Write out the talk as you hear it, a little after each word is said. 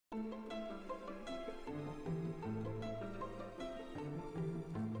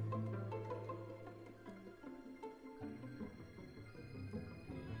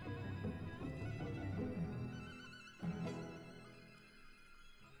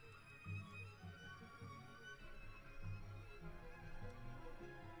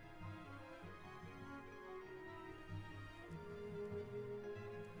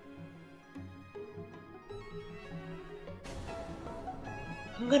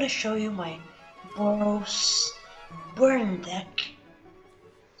gonna show you my Boros burn deck.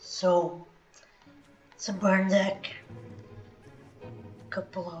 So it's a burn deck,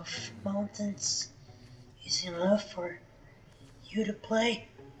 couple of mountains is enough for you to play.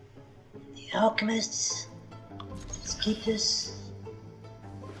 The alchemists, let's keep this.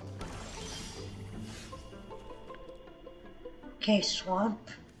 Okay, swamp,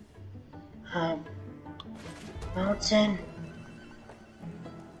 mountain,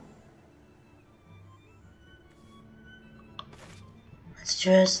 let's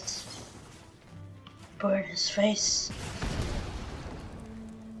just burn his face.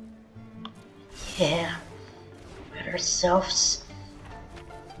 Yeah, with ourselves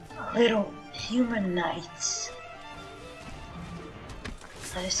a little human knights.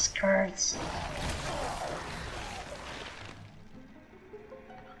 Nice cards.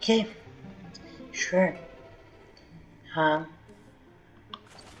 Okay, sure. A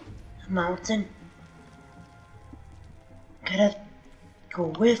mountain. Gotta go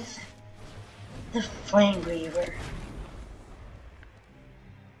with the Flame Reaver.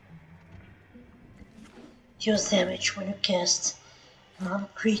 Deals damage when you cast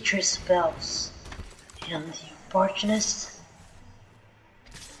non-creature spells. And the Opportunist.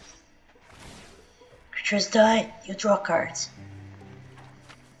 Creatures die, you draw cards.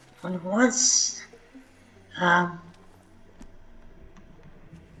 Only once.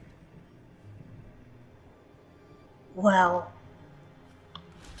 Well,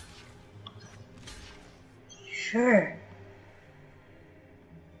 sure.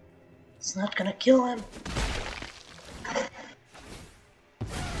 It's not gonna kill him.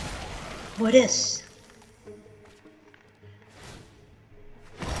 What is?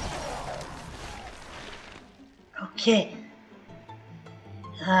 Okay.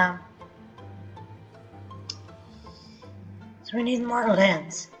 So we need more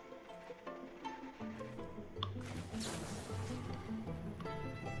lands.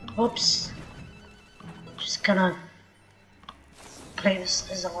 Oops. Just gonna play this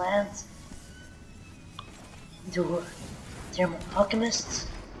as a land. Do a Thermal Alchemist.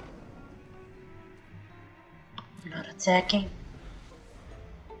 Not attacking.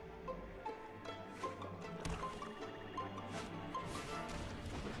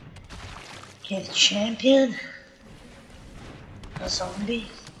 Okay, the champion. A zombie.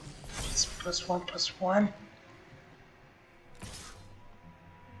 It's +1/+1.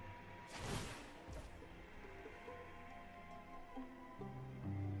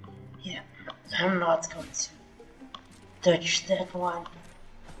 Yeah, I'm not going to touch that one.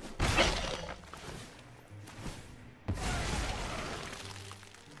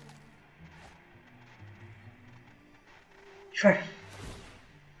 Sure.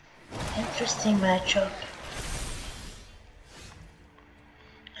 Interesting matchup.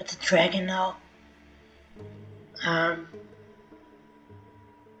 At the dragon now.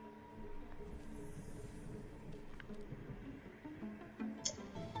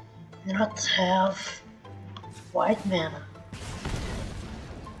 Do not have white mana.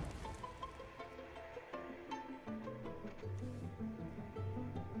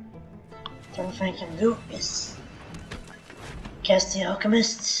 The only thing I can do is cast the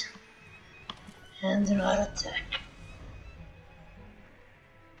Alchemist and do not attack.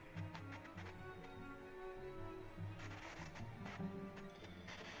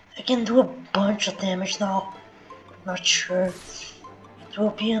 I can do a bunch of damage now. Not sure it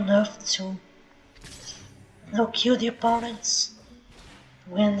will be enough to kill the opponents,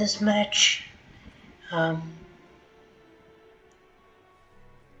 win this match. Yeah,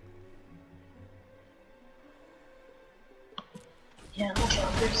 no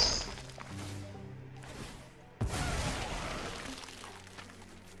blockers.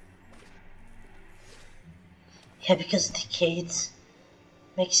 Yeah, because Decade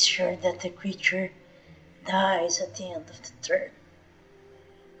makes sure that the creature dies at the end of the turn.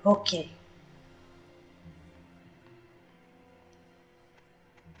 Okay.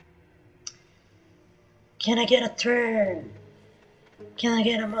 Can I get a turn? Can I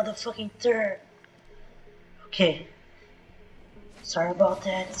get a motherfucking turn? Okay. Sorry about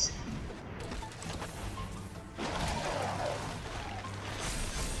that.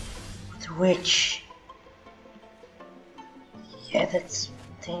 The witch. Yeah, that's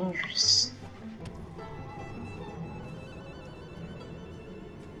dangerous.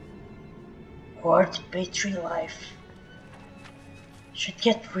 Or to pay 3 life. Should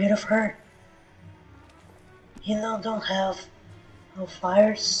get rid of her. You know, don't have no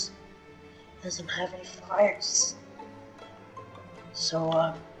fires. Doesn't have any fires.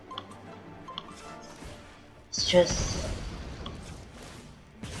 So, it's just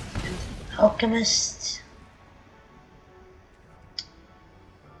Alchemist.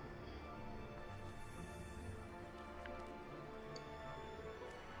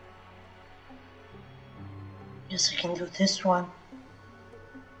 Guess I can do this one.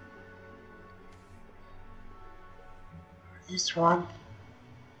 This one.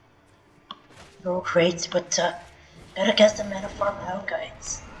 No great, but better cast the mana farm out,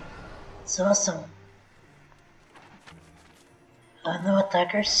 guys. It's awesome. No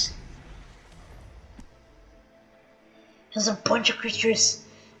attackers. There's a bunch of creatures,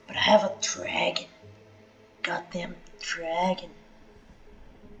 but I have a dragon. Goddamn dragon.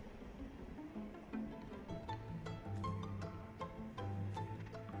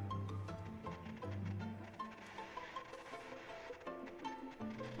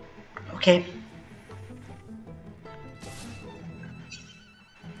 Okay.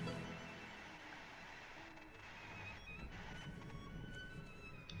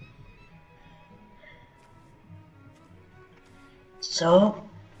 So,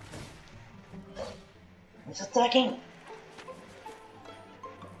 he's attacking.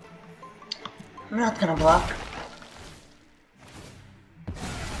 I'm not gonna block.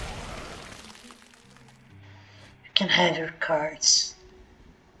 You can have your cards.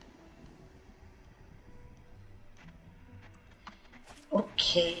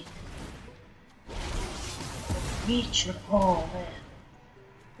 Okay. Reach. Oh man.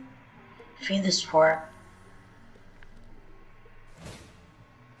 Feed this for.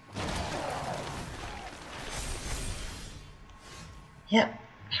 Yeah,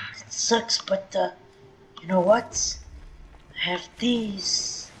 it sucks, but you know what? I have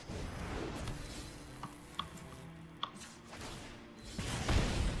these.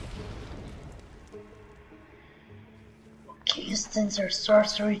 Okay, instants are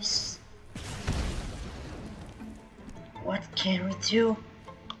sorceries. What can we do?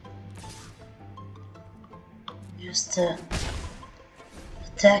 Just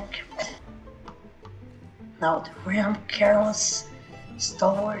attack. Now the Realm Careless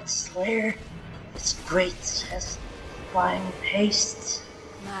Stalwart Slayer. It's great. It has flying haste.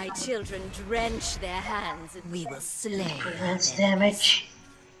 My children drench their hands and we will slay. Prevents damage.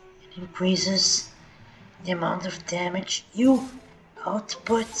 It increases the amount of damage you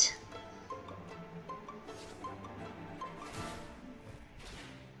output.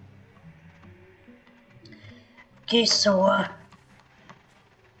 Okay, so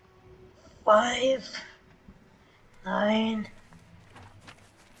 5, 9,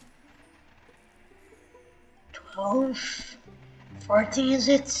 12, 14 is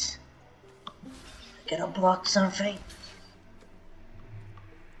it? I gotta block something.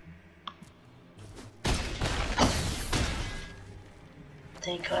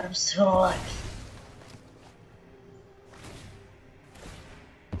 Thank God I'm still alive.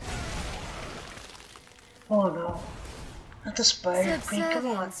 Oh no, not the spider queen, come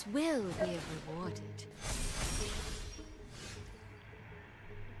on. Subservience will be rewarded.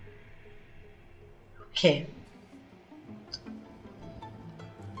 Okay.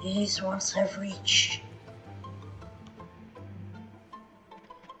 These ones have reach.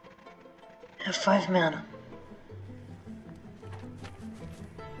 Have 5 mana.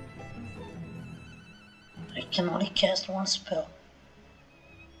 I can only cast 1 spell.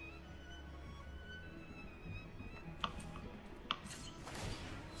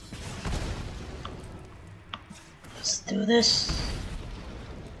 Let's do this.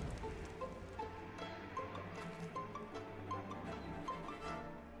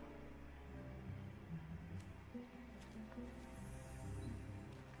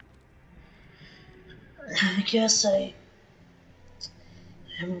 I guess I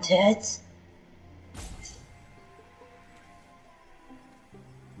am dead.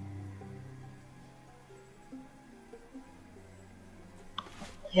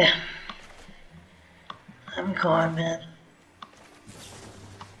 Yeah, I'm gone, man.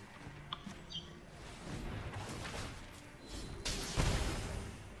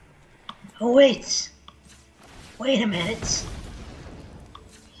 Oh wait a minute.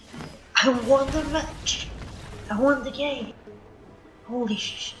 I won the match. I won the game. Holy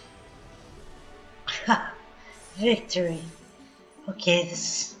shit. Victory. Okay,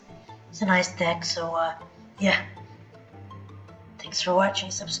 this is a nice deck, so yeah. Thanks for watching,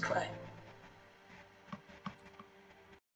 subscribe.